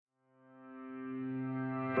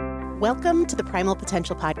Welcome to the Primal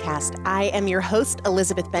Potential Podcast. I am your host,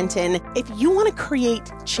 Elizabeth Benton. If you want to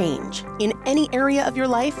create change in any area of your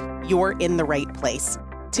life, you're in the right place.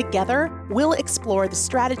 Together, we'll explore the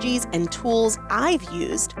strategies and tools I've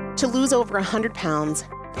used to lose over 100 pounds,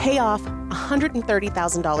 pay off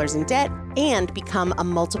 $130,000 in debt, and become a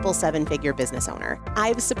multiple seven-figure business owner.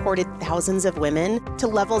 I've supported thousands of women to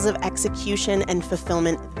levels of execution and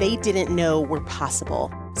fulfillment they didn't know were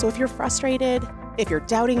possible. So if you're frustrated, if you're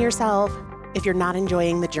doubting yourself, if you're not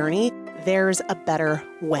enjoying the journey, there's a better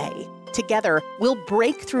way. Together, we'll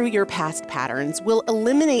break through your past patterns. We'll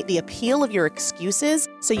eliminate the appeal of your excuses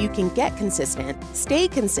so you can get consistent, stay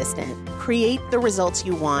consistent, create the results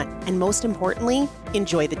you want, and most importantly,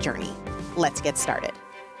 enjoy the journey. Let's get started.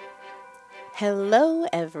 Hello,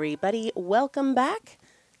 everybody. Welcome back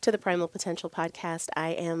to the Primal Potential Podcast. I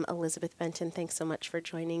am Elizabeth Benton. Thanks so much for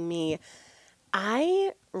joining me.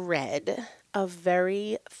 I read a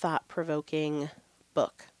very thought-provoking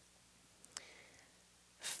book.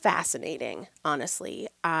 Fascinating, honestly.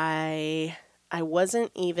 I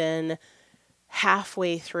wasn't even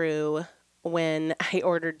halfway through when I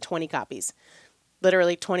ordered 20 copies.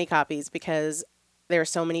 Literally 20 copies, because there are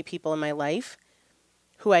so many people in my life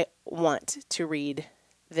who I want to read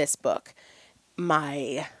this book.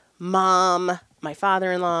 My mom, my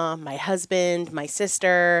father-in-law, my husband, my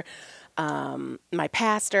sister, my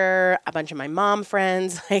pastor, a bunch of my mom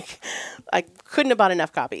friends. I couldn't have bought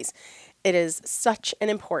enough copies. It is such an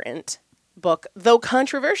important book, though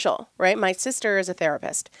controversial, right? My sister is a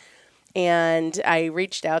therapist, and I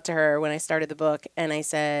reached out to her when I started the book, and I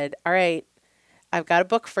said, all right, I've got a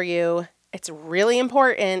book for you. It's really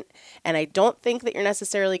important, and I don't think that you're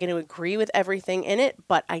necessarily going to agree with everything in it,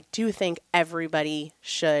 but I do think everybody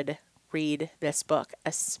should read this book,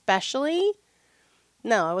 especially...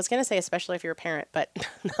 No, I was going to say especially if you're a parent, but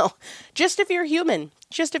no, just if you're human,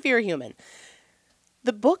 just if you're a human.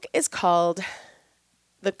 The book is called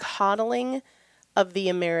The Coddling of the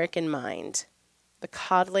American Mind. The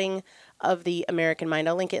Coddling of the American Mind.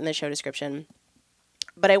 I'll link it in the show description.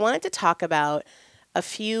 But I wanted to talk about a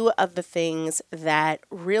few of the things that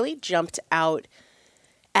really jumped out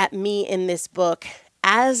at me in this book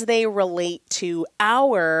as they relate to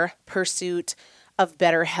our pursuit of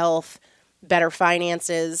better health, better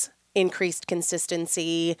finances, increased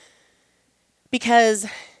consistency. Because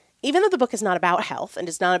even though the book is not about health and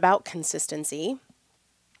it's not about consistency,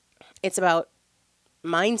 it's about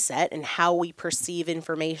mindset and how we perceive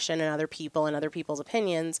information and other people and other people's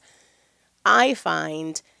opinions, I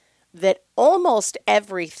find that almost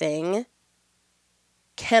everything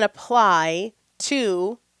can apply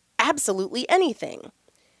to absolutely anything.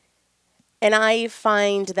 And I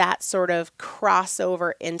find that sort of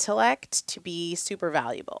crossover intellect to be super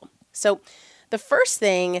valuable. So the first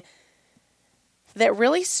thing that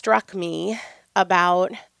really struck me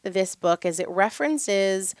about this book is it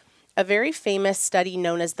references a very famous study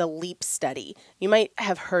known as the LEAP study. You might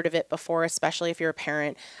have heard of it before, especially if you're a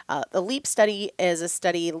parent. The LEAP study is a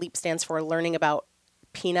study, LEAP stands for learning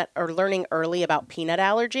early about peanut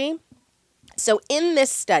allergy. So in this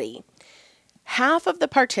study, half of the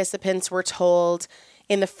participants were told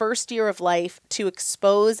in the first year of life to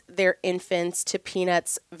expose their infants to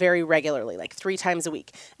peanuts very regularly, like 3 times a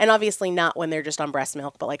week. And obviously not when they're just on breast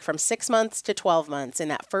milk, but like from 6 months to 12 months. In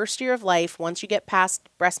that first year of life, once you get past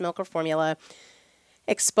breast milk or formula,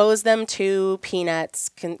 expose them to peanuts,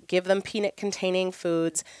 give them peanut-containing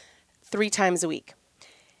foods 3 times a week.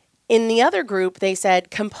 In the other group, they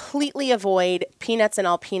said completely avoid peanuts and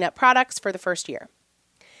all peanut products for the first year.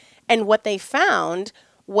 And what they found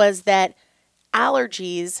was that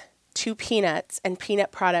allergies to peanuts and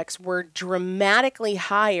peanut products were dramatically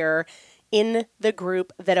higher in the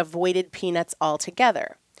group that avoided peanuts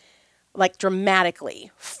altogether. Like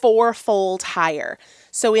dramatically, 4-fold higher.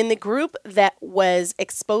 So in the group that was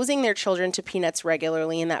exposing their children to peanuts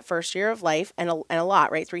regularly in that first year of life, and a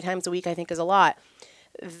lot, right? 3 times a week, I think, is a lot.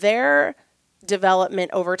 Their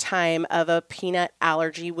development over time of a peanut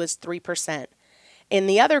allergy was 3%. In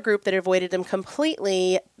the other group that avoided them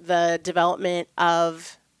completely, the development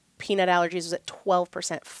of peanut allergies was at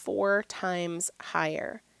 12%, 4 times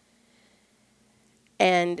higher.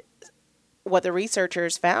 And what the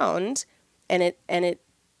researchers found, and it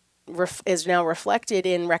is now reflected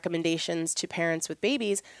in recommendations to parents with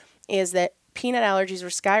babies, is that peanut allergies were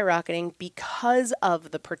skyrocketing because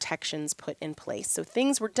of the protections put in place. So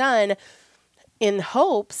things were done in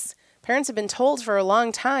hopes. Parents have been told for a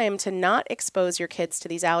long time to not expose your kids to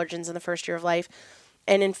these allergens in the first year of life.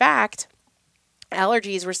 And in fact,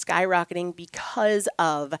 allergies were skyrocketing because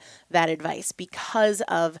of that advice, because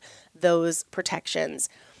of those protections.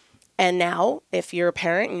 And now, if you're a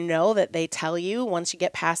parent, you know that they tell you once you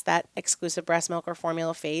get past that exclusive breast milk or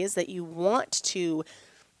formula phase that you want to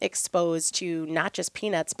expose to not just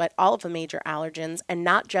peanuts, but all of the major allergens, and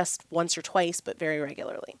not just once or twice, but very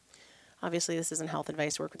regularly. Obviously, this isn't health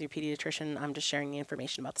advice. Work with your pediatrician. I'm just sharing the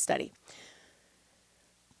information about the study.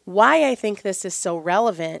 Why I think this is so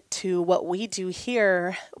relevant to what we do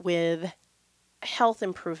here with health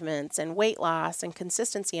improvements and weight loss and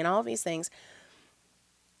consistency and all of these things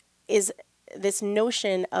is this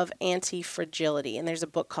notion of anti-fragility. And there's a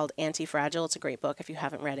book called Anti-Fragile. It's a great book if you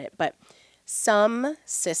haven't read it. But some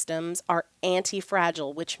systems are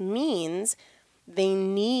anti-fragile, which means they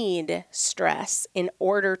need stress in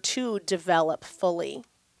order to develop fully.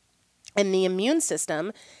 And the immune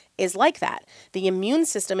system is like that. The immune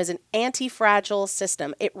system is an anti-fragile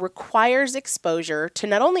system. It requires exposure to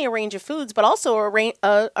not only a range of foods, but also a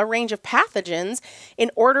range of pathogens in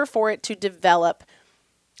order for it to develop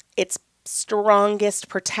its strongest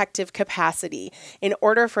protective capacity, in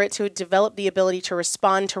order for it to develop the ability to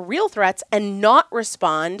respond to real threats and not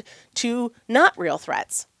respond to not real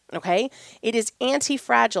threats. Okay? It is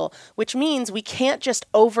anti-fragile, which means we can't just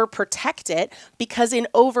overprotect it, because in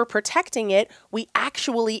overprotecting it, we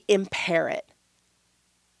actually impair it.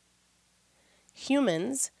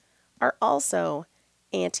 Humans are also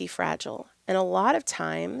anti-fragile. And a lot of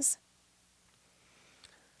times,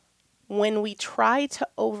 when we try to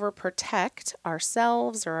overprotect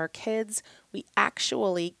ourselves or our kids, we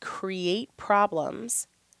actually create problems.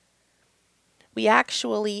 We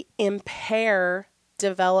actually impair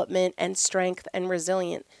development and strength and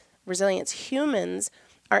resilience. Humans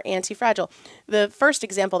are anti-fragile. The first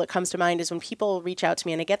example that comes to mind is when people reach out to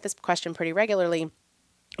me, and I get this question pretty regularly.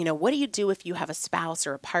 What do you do if you have a spouse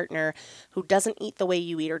or a partner who doesn't eat the way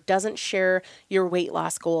you eat, or doesn't share your weight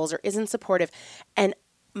loss goals, or isn't supportive? And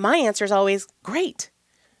my answer is always, great.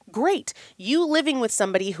 You living with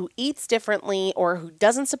somebody who eats differently or who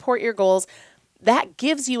doesn't support your goals, that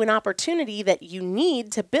gives you an opportunity that you need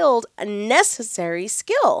to build a necessary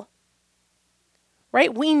skill,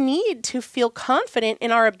 right? We need to feel confident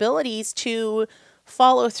in our abilities to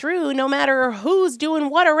follow through no matter who's doing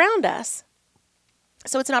what around us.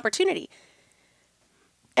 So it's an opportunity.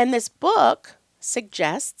 And this book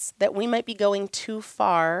suggests that we might be going too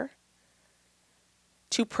far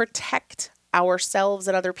to protect ourselves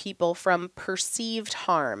and other people from perceived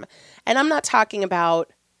harm. And I'm not talking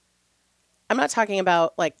about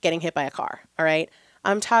like getting hit by a car, all right?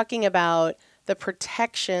 I'm talking about the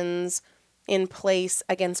protections in place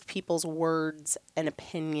against people's words and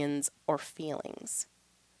opinions or feelings.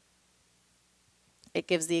 It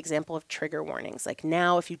gives the example of trigger warnings. Like,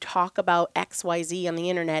 now if you talk about XYZ on the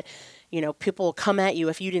internet, people will come at you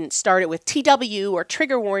if you didn't start it with TW or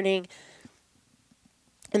trigger warning.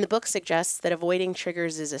 And the book suggests that avoiding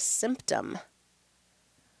triggers is a symptom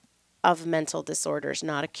of mental disorders,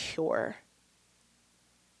 not a cure.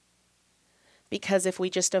 Because if we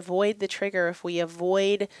just avoid the trigger, if we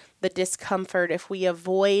avoid the discomfort, if we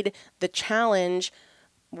avoid the challenge,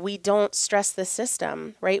 we don't stress the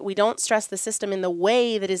system, right? We don't stress the system in the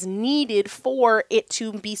way that is needed for it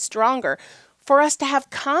to be stronger, for us to have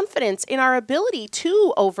confidence in our ability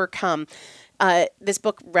to overcome. This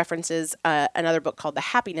book references another book called The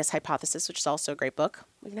Happiness Hypothesis, which is also a great book.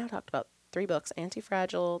 We've now talked about 3 books: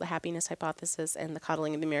 Anti-Fragile, The Happiness Hypothesis, and The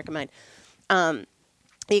Coddling of the American Mind.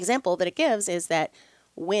 The example that it gives is that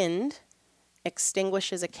wind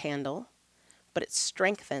extinguishes a candle, but it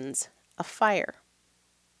strengthens a fire.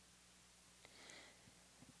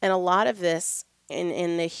 And a lot of this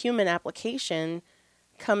in the human application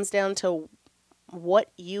comes down to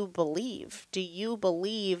what you believe. Do you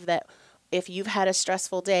believe that if you've had a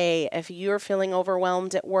stressful day, if you're feeling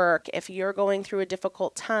overwhelmed at work, if you're going through a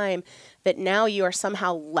difficult time, that now you are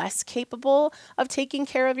somehow less capable of taking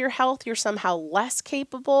care of your health? You're somehow less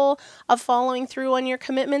capable of following through on your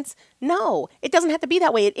commitments? No, it doesn't have to be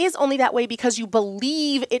that way. It is only that way because you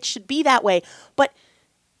believe it should be that way. But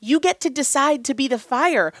you get to decide to be the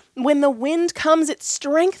fire. When the wind comes, it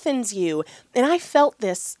strengthens you. And I felt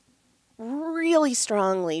this really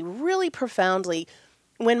strongly, really profoundly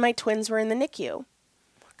when my twins were in the NICU.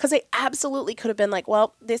 Because I absolutely could have been like,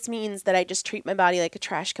 well, this means that I just treat my body like a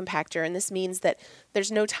trash compactor. And this means that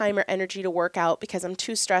there's no time or energy to work out because I'm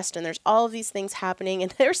too stressed and there's all of these things happening.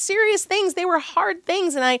 And they're serious things. They were hard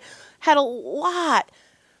things. And I had a lot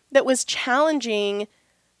that was challenging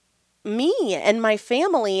me and my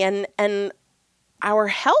family and our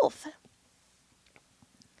health.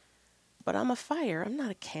 But I'm a fire. I'm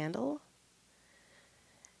not a candle.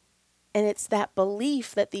 And it's that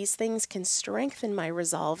belief that these things can strengthen my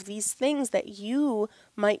resolve, these things that you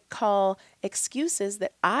might call excuses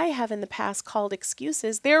that I have in the past called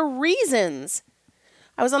excuses, they're reasons.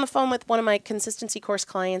 I was on the phone with one of my consistency course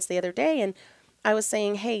clients the other day, and I was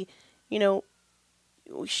saying, hey, you know,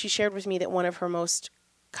 she shared with me that one of her most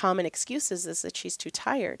common excuses is that she's too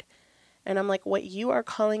tired. And I'm like, what you are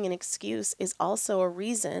calling an excuse is also a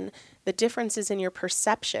reason. The difference is in your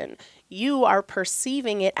perception. You are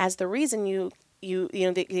perceiving it as the reason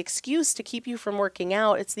the excuse to keep you from working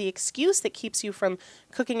out. It's the excuse that keeps you from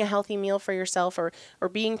cooking a healthy meal for yourself or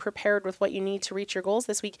being prepared with what you need to reach your goals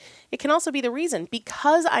this week. It can also be the reason.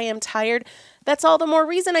 Because I am tired, that's all the more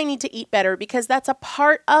reason I need to eat better, because that's a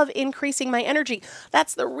part of increasing my energy.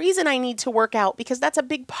 That's the reason I need to work out, because that's a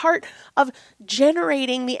big part of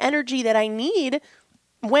generating the energy that I need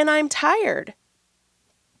when I'm tired.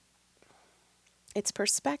 It's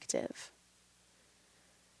perspective.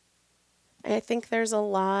 I think there's a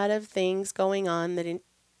lot of things going on that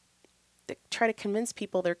try to convince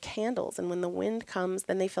people they're candles, and when the wind comes,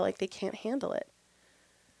 then they feel like they can't handle it.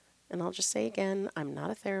 And I'll just say again, I'm not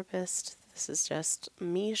a therapist. This is just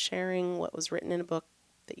me sharing what was written in a book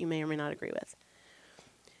that you may or may not agree with.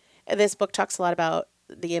 This book talks a lot about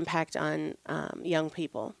the impact on young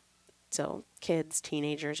people, so kids,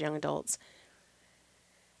 teenagers, young adults.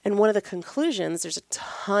 And one of the conclusions, there's a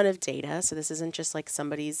ton of data, so this isn't just like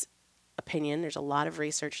somebody's opinion. There's a lot of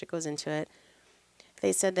research that goes into it.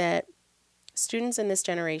 They said that students in this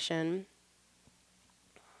generation,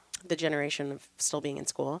 the generation of still being in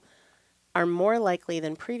school, are more likely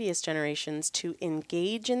than previous generations to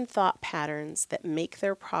engage in thought patterns that make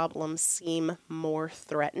their problems seem more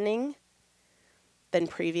threatening than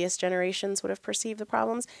previous generations would have perceived the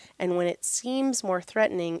problems. And when it seems more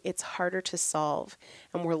threatening, it's harder to solve,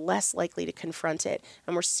 and we're less likely to confront it.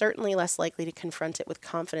 And we're certainly less likely to confront it with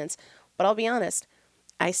confidence. But I'll be honest,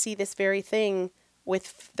 I see this very thing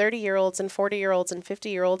with 30-year-olds and 40-year-olds and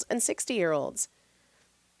 50-year-olds and 60-year-olds.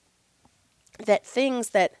 That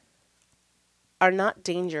things that are not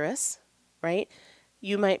dangerous, right?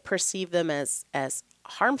 You might perceive them as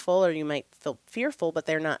harmful, or you might feel fearful, but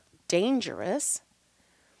they're not dangerous.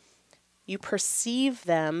 You perceive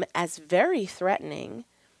them as very threatening,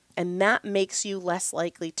 and that makes you less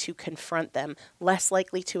likely to confront them, less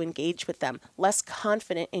likely to engage with them, less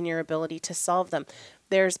confident in your ability to solve them.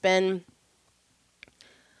 There's been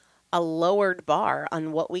a lowered bar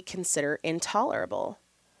on what we consider intolerable,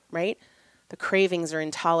 right? The cravings are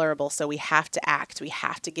intolerable, so we have to act, we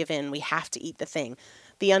have to give in, we have to eat the thing.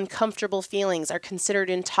 The uncomfortable feelings are considered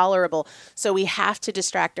intolerable, so we have to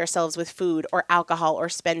distract ourselves with food or alcohol or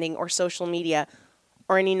spending or social media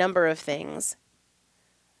or any number of things.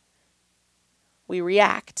 We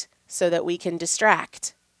react so that we can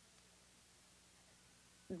distract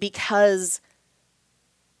because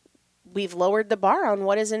we've lowered the bar on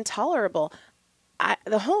what is intolerable.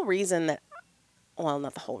 The whole reason that, well,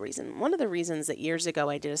 not the whole reason, one of the reasons that years ago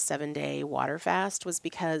I did a 7-day water fast was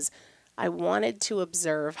because I wanted to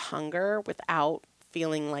observe hunger without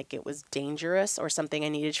feeling like it was dangerous or something I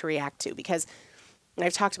needed to react to. Because, and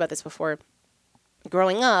I've talked about this before,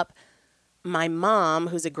 growing up, my mom,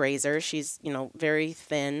 who's a grazer, she's, very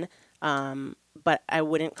thin, but I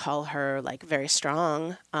wouldn't call her like very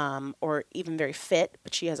strong or even very fit,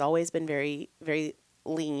 but she has always been very, very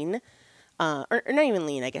lean, or not even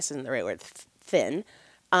lean, I guess isn't the right word, thin.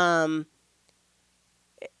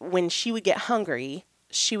 When she would get hungry,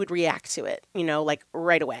 she would react to it, like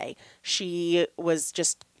right away. She was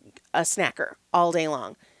just a snacker all day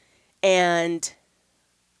long. And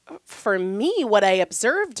for me, what I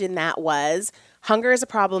observed in that was hunger is a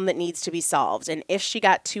problem that needs to be solved. And if she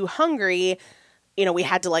got too hungry, we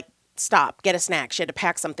had to like stop, get a snack. She had to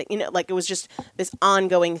pack something, like it was just this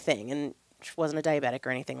ongoing thing. And she wasn't a diabetic or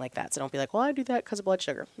anything like that. So don't be like, well, I do that because of blood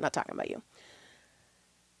sugar. I'm not talking about you.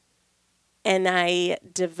 And I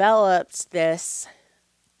developed this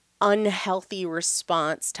unhealthy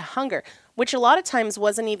response to hunger, which a lot of times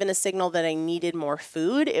wasn't even a signal that I needed more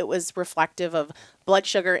food. It was reflective of blood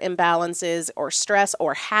sugar imbalances or stress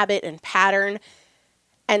or habit and pattern.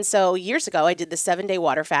 And so years ago, I did the 7-day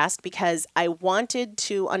water fast because I wanted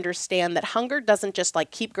to understand that hunger doesn't just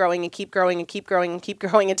like keep growing and keep growing and keep growing and keep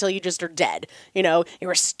growing until you just are dead. You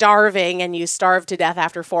were starving and you starved to death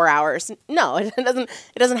after 4 hours. No, it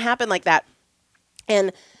doesn't happen like that.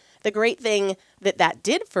 And the great thing that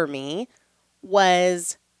did for me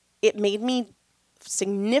was it made me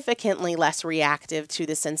significantly less reactive to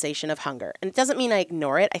the sensation of hunger. And it doesn't mean I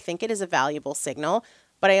ignore it. I think it is a valuable signal.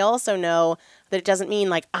 But I also know that it doesn't mean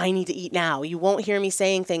like I need to eat now. You won't hear me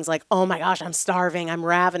saying things like, oh my gosh, I'm starving, I'm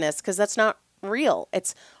ravenous, because that's not real.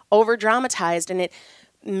 It's over dramatized, and it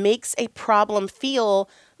makes a problem feel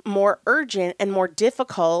more urgent and more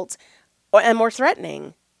difficult and more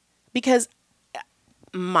threatening. Because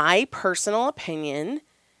my personal opinion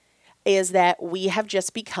is that we have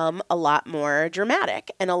just become a lot more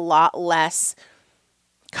dramatic and a lot less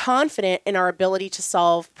confident in our ability to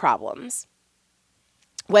solve problems.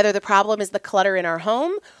 Whether the problem is the clutter in our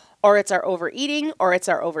home, or it's our overeating, or it's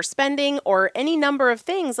our overspending, or any number of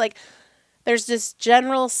things, like there's this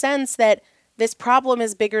general sense that this problem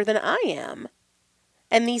is bigger than I am.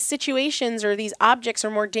 And these situations or these objects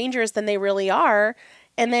are more dangerous than they really are.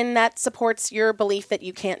 And then that supports your belief that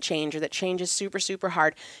you can't change, or that change is super, super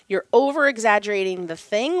hard. You're over exaggerating the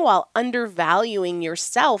thing while undervaluing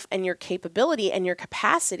yourself and your capability and your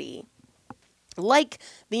capacity. Like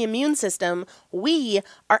the immune system, we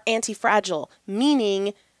are anti-fragile,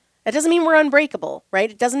 meaning that doesn't mean we're unbreakable,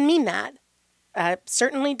 right? It doesn't mean that.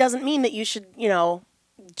 Certainly doesn't mean that you should,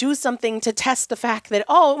 do something to test the fact that,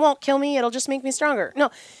 oh, it won't kill me, it'll just make me stronger.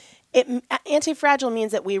 No, anti-fragile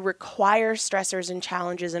means that we require stressors and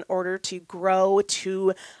challenges in order to grow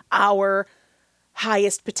to our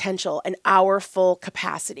highest potential and our full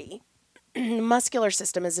capacity. The muscular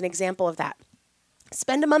system is an example of that.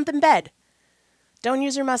 Spend a month in bed. Don't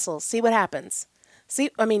use your muscles. See what happens.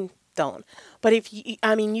 Don't. But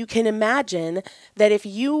you can imagine that if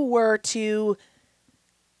you were to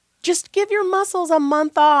just give your muscles a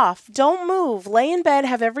month off, don't move, lay in bed,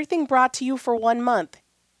 have everything brought to you for 1 month,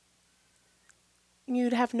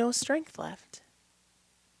 you'd have no strength left.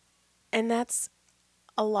 And that's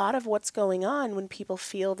a lot of what's going on when people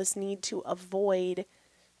feel this need to avoid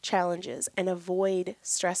challenges and avoid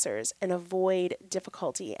stressors and avoid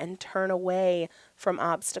difficulty and turn away from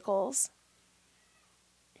obstacles.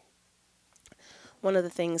 One of the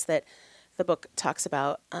things that the book talks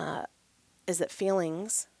about is that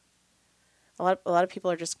feelings, a lot of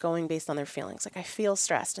people are just going based on their feelings. Like, I feel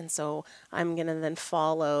stressed, and so I'm going to then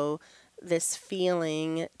follow this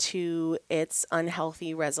feeling to its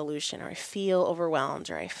unhealthy resolution, or I feel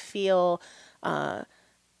overwhelmed, or I feel,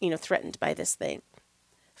 threatened by this thing.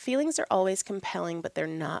 Feelings are always compelling, but they're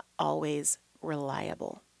not always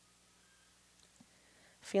reliable.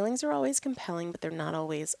 Feelings are always compelling, but they're not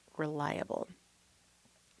always reliable.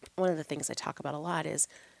 One of the things I talk about a lot is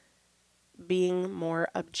being more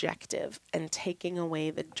objective and taking away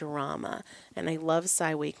the drama. And I love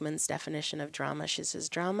Cy Wakeman's definition of drama. She says,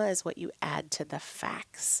 drama is what you add to the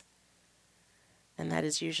facts. And that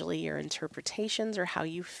is usually your interpretations or how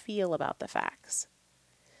you feel about the facts.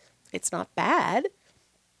 It's not bad.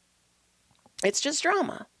 It's just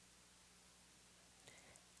drama.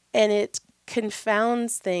 And it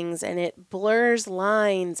confounds things, and it blurs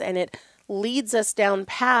lines, and it leads us down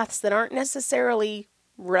paths that aren't necessarily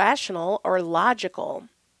rational or logical.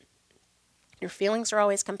 Your feelings are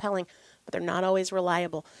always compelling, but they're not always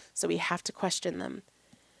reliable, so we have to question them.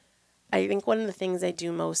 I think one of the things I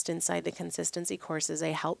do most inside the consistency course is I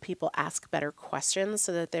help people ask better questions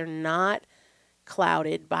so that they're not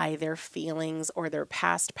clouded by their feelings or their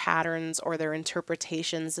past patterns or their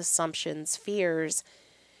interpretations, assumptions, fears.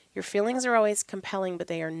 Your feelings are always compelling, but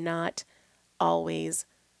they are not always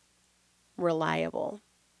reliable.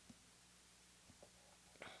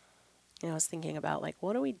 I was thinking about,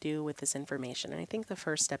 what do we do with this information? And I think the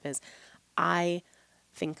first step is, I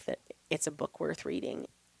think that it's a book worth reading.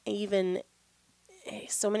 Even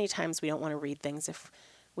so many times we don't want to read things if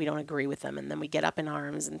we don't agree with them. And then we get up in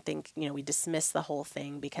arms and think, we dismiss the whole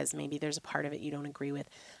thing because maybe there's a part of it you don't agree with.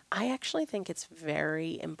 I actually think it's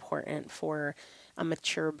very important for a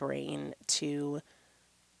mature brain to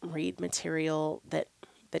read material that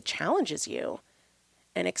challenges you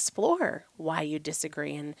and explore why you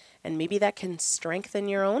disagree. And maybe that can strengthen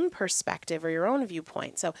your own perspective or your own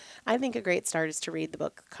viewpoint. So I think a great start is to read the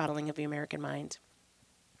book, Coddling of the American Mind.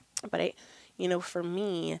 But for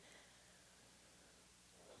me,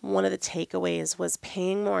 one of the takeaways was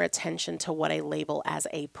paying more attention to what I label as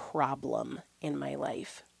a problem in my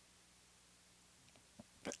life.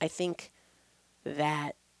 I think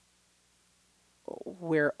that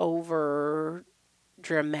we're over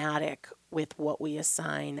dramatic with what we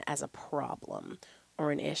assign as a problem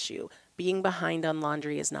or an issue. Being behind on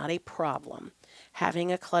laundry is not a problem.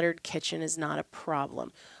 Having a cluttered kitchen is not a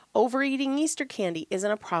problem. Overeating Easter candy isn't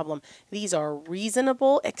a problem. These are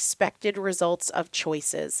reasonable, expected results of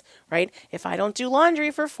choices, right? If I don't do laundry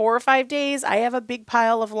for 4 or 5 days, I have a big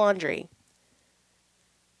pile of laundry.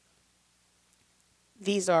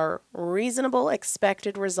 These are reasonable,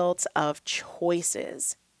 expected results of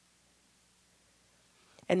choices.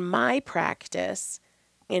 And my practice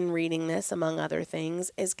in reading this, among other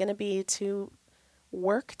things, is going to be to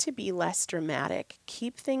work to be less dramatic.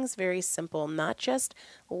 Keep things very simple, not just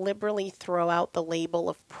liberally throw out the label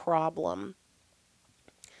of problem.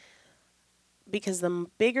 Because the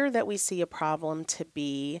bigger that we see a problem to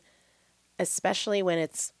be, especially when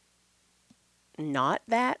it's not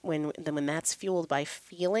that, when that's fueled by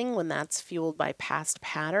feeling, when that's fueled by past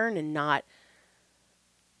pattern and not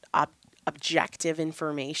objective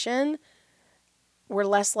information, we're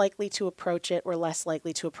less likely to approach it. We're less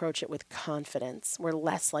likely to approach it with confidence. We're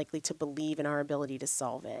less likely to believe in our ability to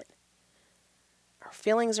solve it. Our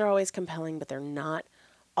feelings are always compelling, but they're not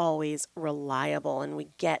always reliable. And we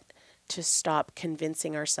get to stop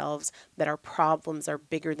convincing ourselves that our problems are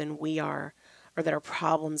bigger than we are, or that our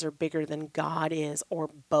problems are bigger than God is, or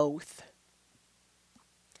both.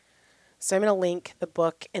 So I'm going to link the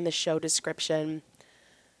book in the show description,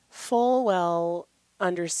 full well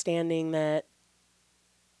understanding that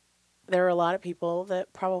there are a lot of people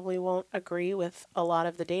that probably won't agree with a lot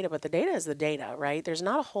of the data, but the data is the data, right? There's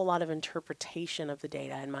not a whole lot of interpretation of the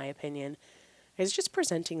data, in my opinion. It's just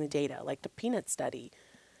presenting the data, like the peanut study.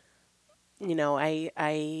 You know,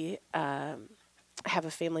 I have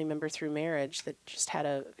a family member through marriage that just had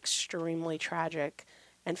a extremely tragic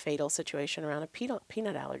and fatal situation around a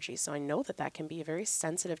peanut allergy. So I know that that can be a very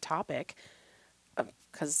sensitive topic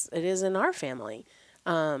because it is in our family.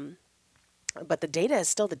 But the data is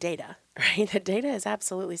still the data, right? The data is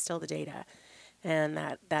absolutely still the data. And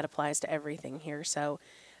that applies to everything here. So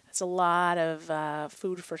it's a lot of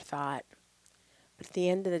food for thought. But at the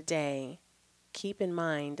end of the day, keep in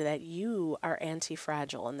mind that you are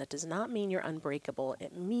anti-fragile, and that does not mean you're unbreakable.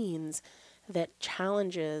 It means that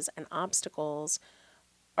challenges and obstacles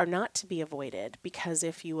are not to be avoided, because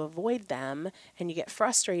if you avoid them and you get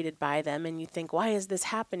frustrated by them and you think, why is this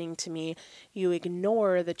happening to me? You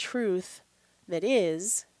ignore the truth that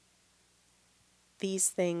is, these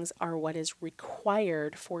things are what is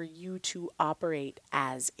required for you to operate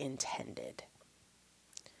as intended.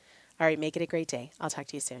 All right, make it a great day. I'll talk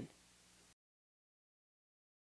to you soon.